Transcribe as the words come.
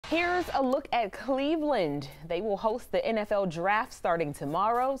Here's a look at Cleveland. They will host the NFL draft starting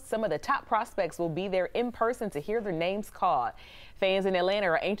tomorrow. Some of the top prospects will be there in person to hear their names called. Fans in Atlanta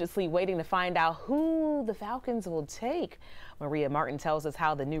are anxiously waiting to find out who the Falcons will take. Maria Martin tells us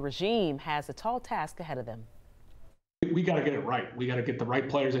how the new regime has a tall task ahead of them. We got to get it right. We got to get the right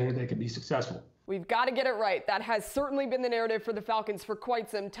players in here that can be successful. We've got to get it right. That has certainly been the narrative for the Falcons for quite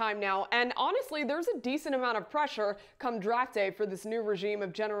some time now. And honestly, there's a decent amount of pressure come draft day for this new regime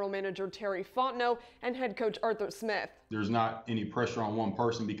of General Manager Terry Fontenot and head coach Arthur Smith. There's not any pressure on one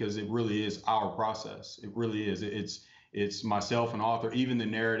person because it really is our process. It really is. It's myself and Arthur. Even the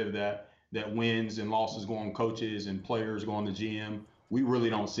narrative that wins and losses go on coaches and players go on the GM. We really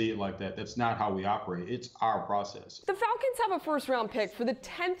don't see it like that. That's not how we operate. It's our process. The Falcons have a first-round pick for the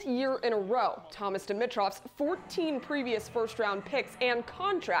 10th year in a row. Thomas Dimitrov's 14 previous first-round picks and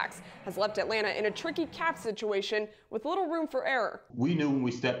contracts has left Atlanta in a tricky cap situation with little room for error. We knew when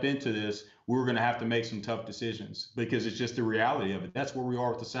we stepped into this, we were going to have to make some tough decisions because it's just the reality of it. That's where we are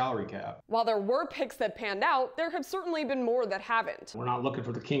with the salary cap. While there were picks that panned out, there have certainly been more that haven't. We're not looking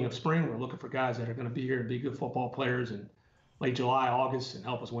for the king of spring. We're looking for guys that are going to be here and be good football players in late July, August, and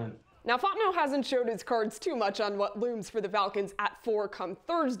help us win. Now, Fontenot hasn't showed his cards too much on what looms for the Falcons at 4 come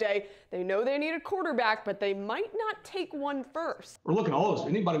Thursday. They know they need a quarterback, but they might not take one first. We're looking at all this.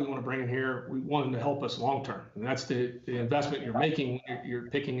 Anybody we want to bring in here, we want them to help us long term. And that's the investment you're making when you're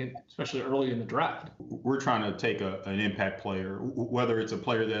picking it, especially early in the draft. We're trying to take an impact player, whether it's a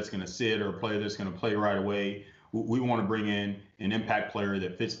player that's going to sit or a player that's going to play right away. We want to bring in an impact player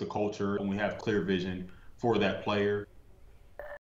that fits the culture, and we have clear vision for that player.